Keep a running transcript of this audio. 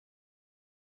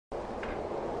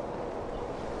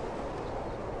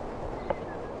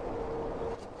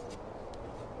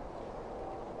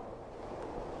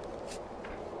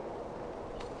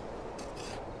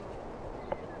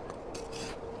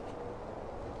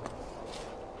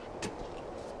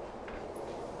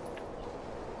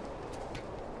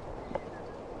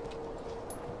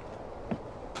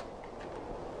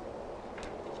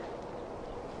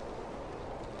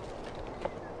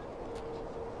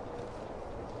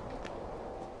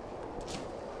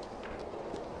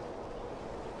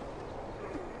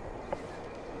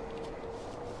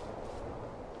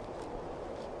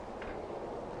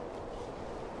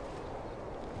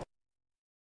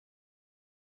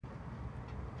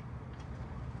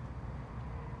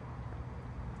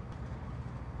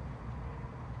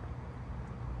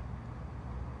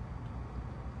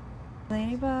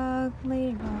Ladybug,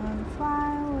 ladybug,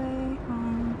 fly away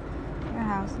home. Your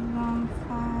house is on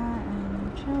fire and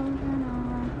your children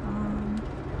are gone.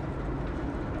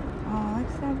 All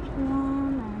except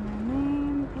one, and her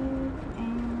name is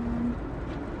Anne.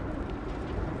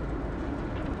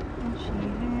 And she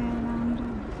hid under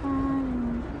the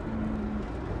frying pan.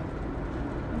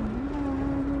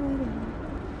 Ladybug, ladybug.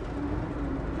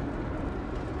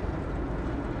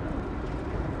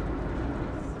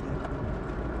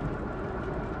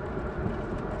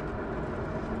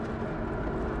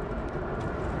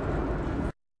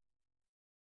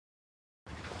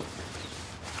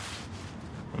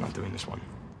 I'm not doing this one.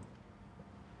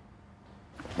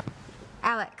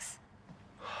 Alex.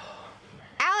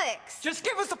 Alex! Just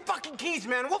give us the fucking keys,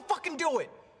 man. We'll fucking do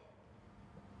it.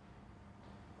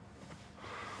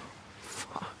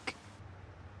 Fuck.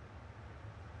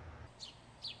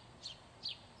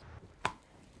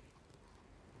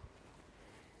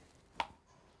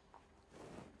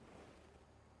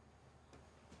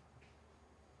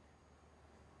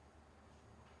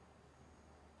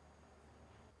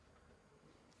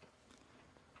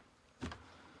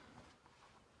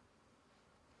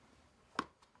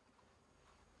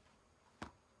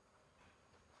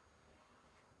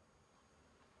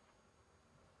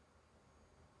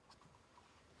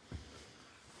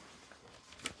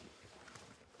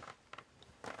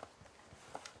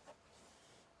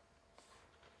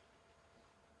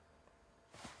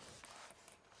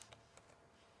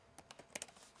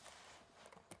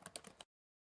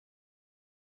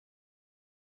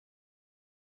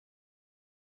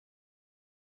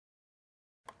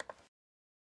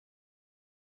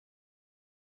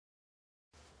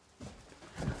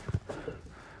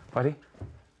 Buddy,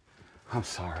 I'm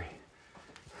sorry.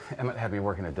 Emmett had me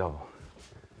working a double.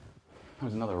 There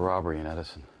was another robbery in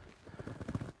Edison.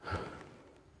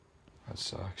 That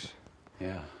sucks.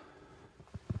 Yeah.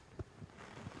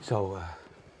 So,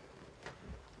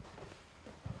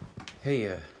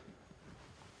 hey,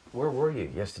 where were you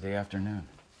yesterday afternoon?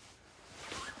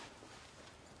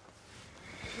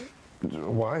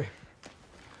 Why?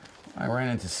 I ran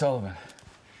into Sullivan.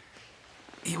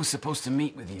 He was supposed to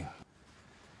meet with you.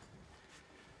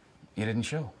 You didn't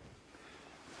show.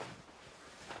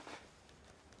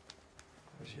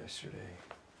 It was yesterday.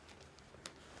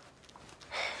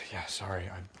 Yeah, sorry.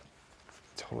 I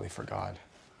totally forgot.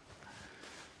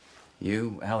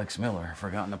 You, Alex Miller,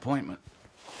 forgot an appointment.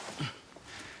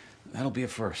 That'll be a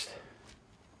first.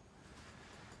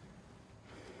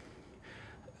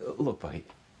 Look, buddy,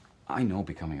 I know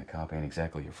becoming a cop ain't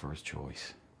exactly your first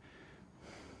choice.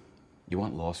 You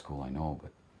want law school, I know,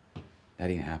 but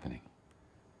that ain't happening.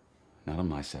 Not on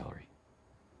my salary.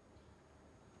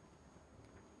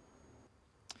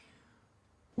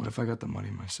 What if I got the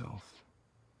money myself?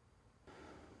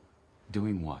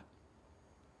 Doing what?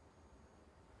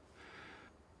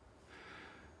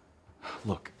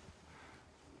 Look,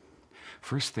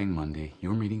 first thing Monday,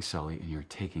 you're meeting Sully and you're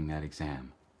taking that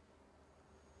exam.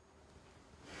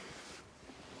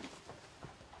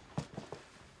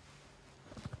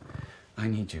 I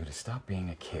need you to stop being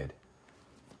a kid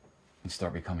and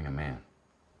start becoming a man.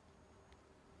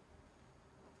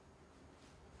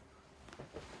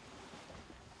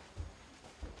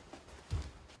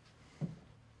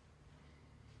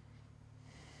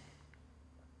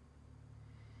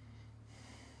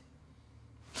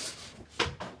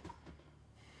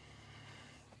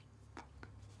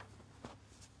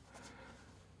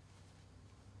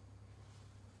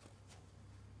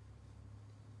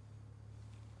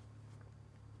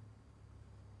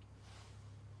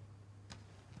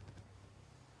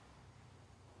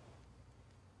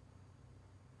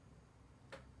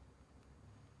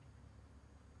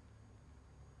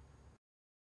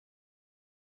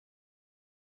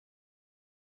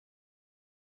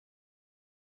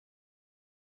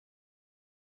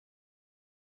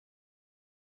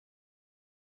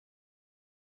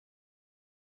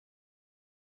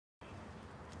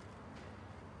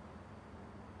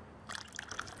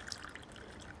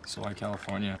 So why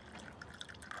California?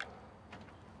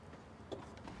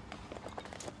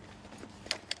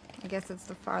 I guess it's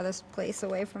the farthest place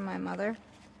away from my mother.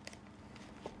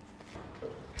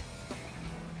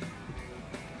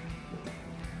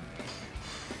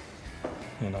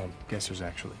 And I guess there's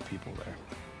actually people there.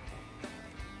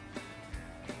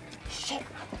 Shit,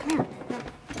 come here.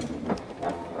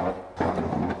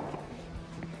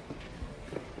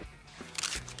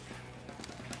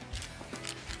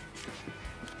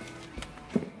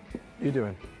 What are you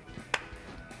doing?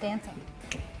 Dancing.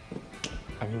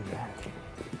 I mean that.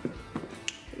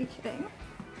 Are you kidding?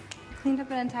 I cleaned up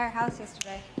an entire house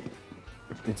yesterday.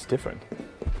 It's different.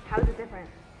 How's it different?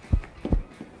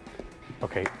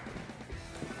 Okay.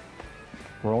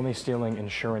 We're only stealing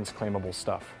insurance claimable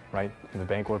stuff, right? And the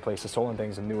bank will replace the stolen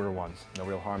things with newer ones. No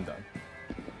real harm done.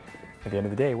 At the end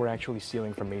of the day, we're actually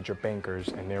stealing from major bankers,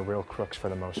 and they're real crooks for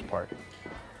the most part.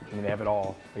 I mean, they have it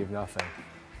all, we have nothing.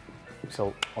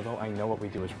 So, although I know what we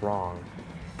do is wrong,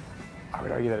 I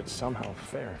would argue that it's somehow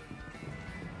fair.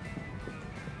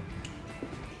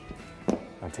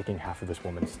 I'm taking half of this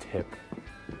woman's tip.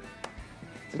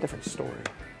 It's a different story.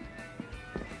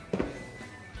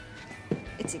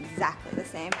 It's exactly the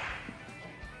same.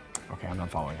 Okay, I'm not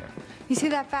following you. You see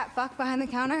that fat fuck behind the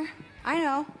counter? I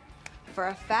know for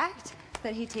a fact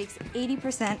that he takes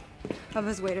 80% of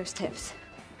his waiters' tips.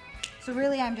 So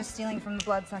really, I'm just stealing from the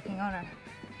blood-sucking owner.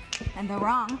 And though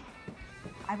wrong,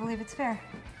 I believe it's fair.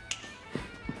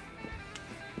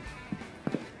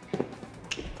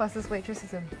 Plus, this waitress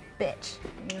is a bitch.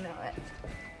 You know it.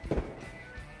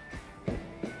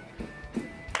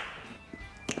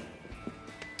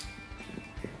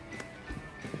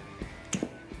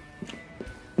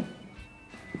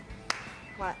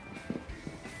 What?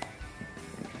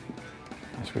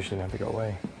 I just wish you didn't have to go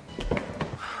away.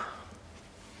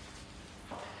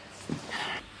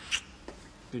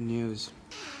 Good news.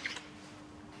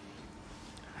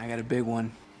 I got a big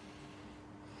one.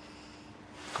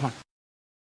 Come on.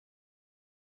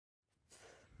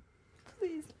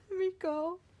 Please let me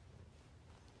go.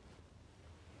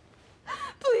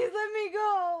 Please let me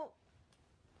go.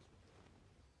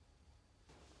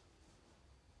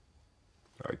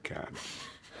 I can't.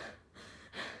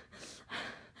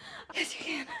 Yes, you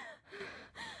can.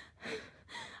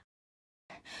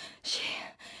 She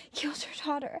killed her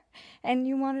daughter, and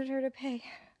you wanted her to pay.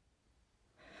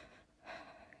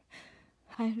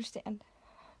 I understand.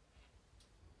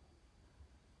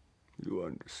 You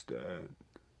understand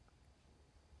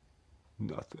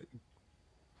nothing.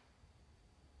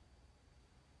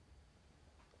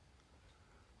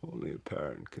 Only a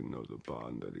parent can know the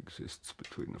bond that exists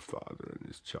between a father and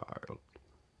his child.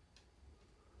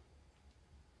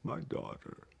 My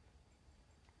daughter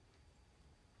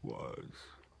was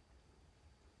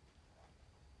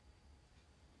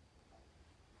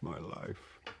my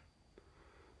life,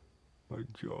 my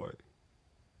joy,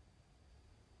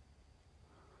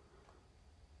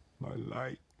 my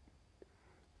light,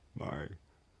 my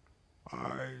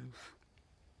eyes,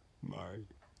 my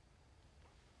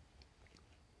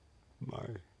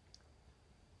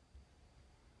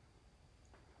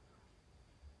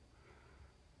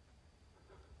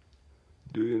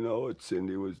Do you know what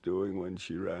Cindy was doing when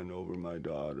she ran over my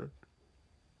daughter?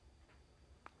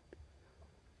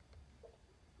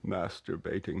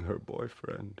 Masturbating her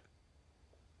boyfriend.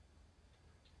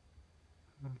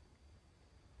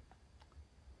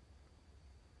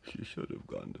 She should have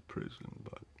gone to prison,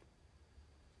 but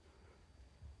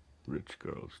rich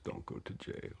girls don't go to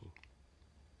jail.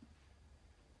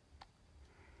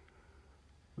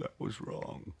 That was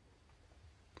wrong.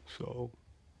 So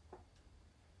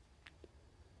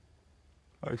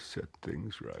I set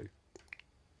things right.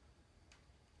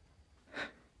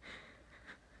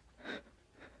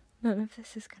 None of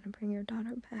this is gonna bring your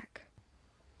daughter back.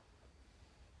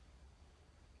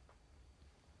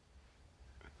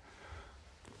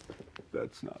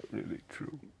 That's not really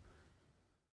true.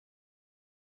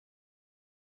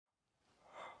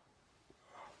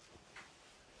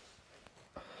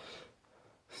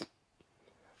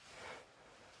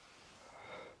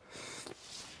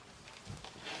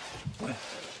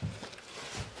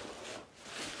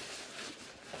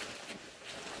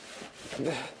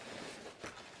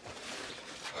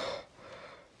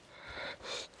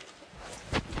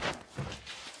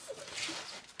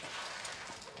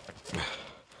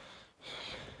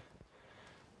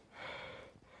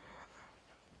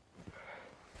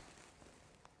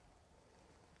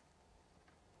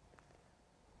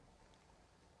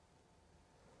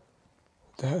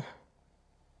 Dad?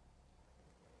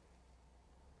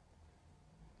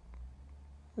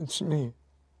 It's me.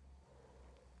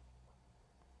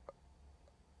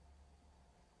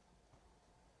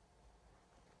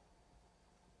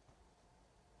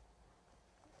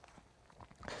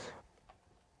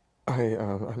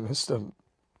 I missed a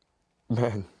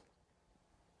man.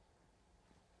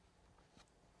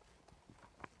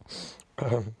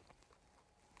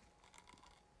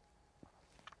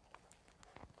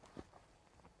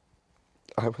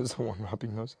 I was the one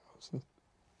robbing those houses.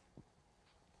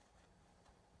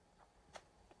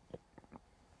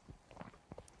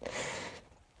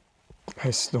 I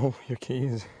stole your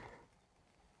keys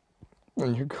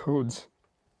and your codes.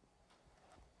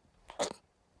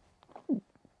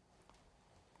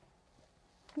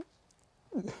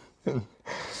 And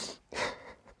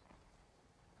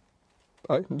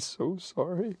I'm so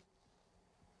sorry.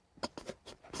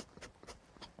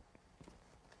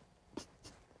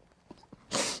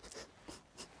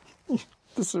 You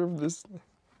deserve this.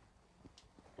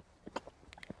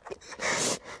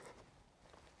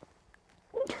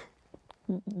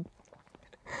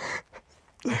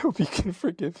 I hope you can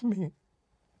forgive me.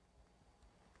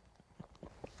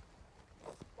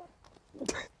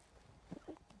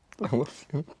 I love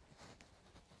you.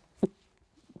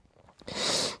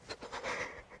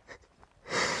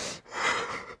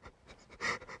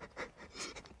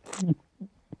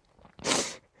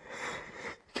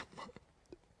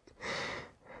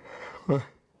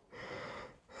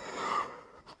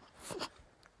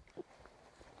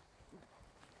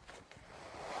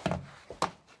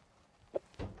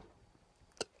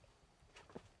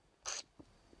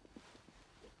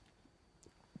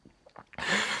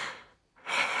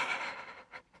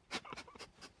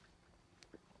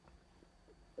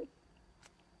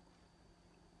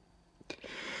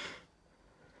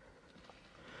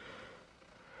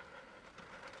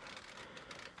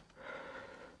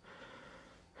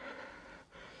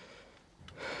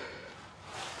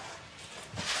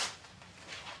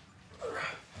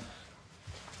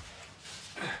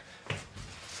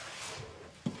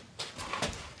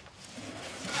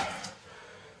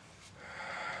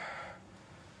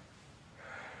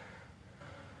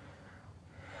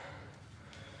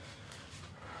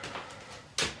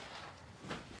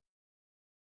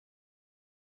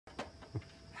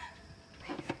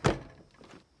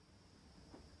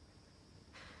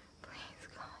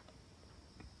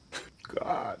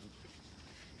 God.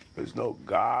 There's no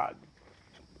God.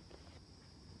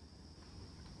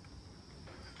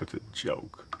 It's a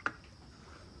joke.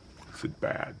 It's a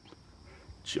bad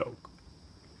joke.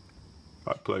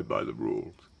 I play by the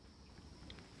rules.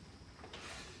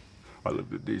 I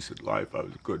lived a decent life. I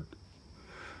was a good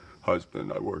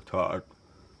husband. I worked hard.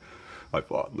 I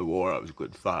fought in the war. I was a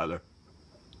good father.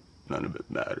 None of it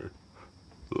mattered.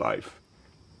 Life.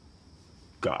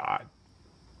 God.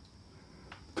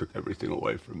 Took everything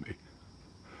away from me.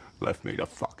 Left me to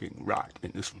fucking rot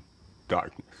in this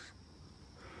darkness.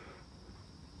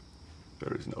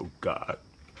 There is no God.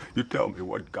 You tell me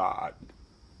what God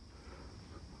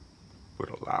would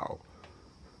allow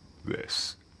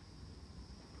this.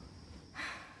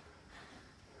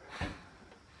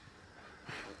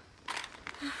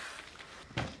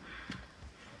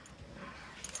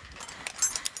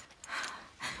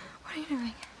 What are you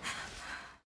doing?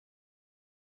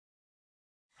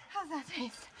 How's that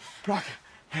taste? Rocket,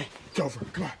 hey, it's over.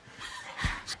 Come on.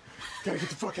 Gotta get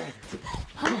the fuck out of here.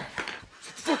 Come on. Get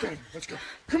the fuck out of here. Let's go.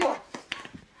 Come on.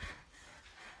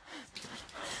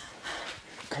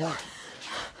 Come on.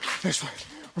 This way.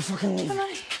 We're fucking leaving.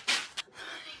 Money.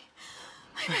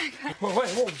 My backpack.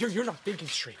 Whoa, you're not thinking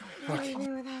straight. What are you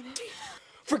doing without it?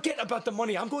 Forget about the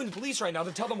money. I'm going to the police right now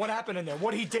to tell them what happened in there,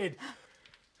 what he did.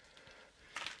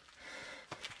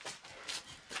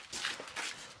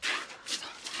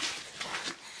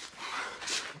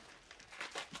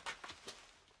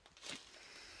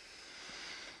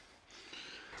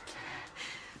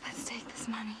 Let's take this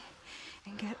money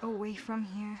and get away from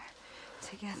here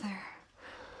together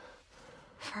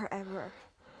forever.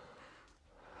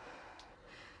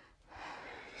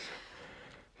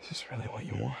 Is this really what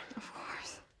you want? Of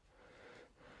course.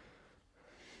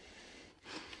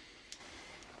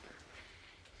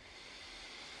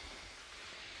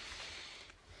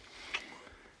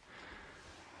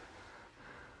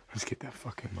 Let's get that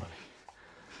fucking money.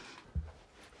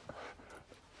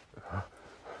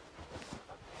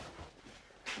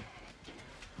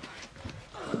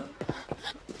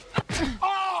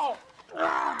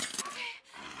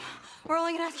 We're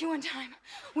only gonna ask you one time.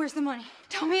 Where's the money?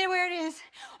 Tell me where it is,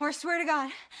 or I swear to God,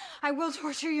 I will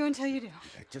torture you until you do.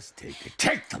 Yeah, just take it.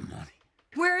 Take the money.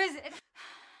 Where is it?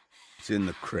 It's in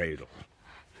the cradle.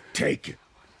 Take it.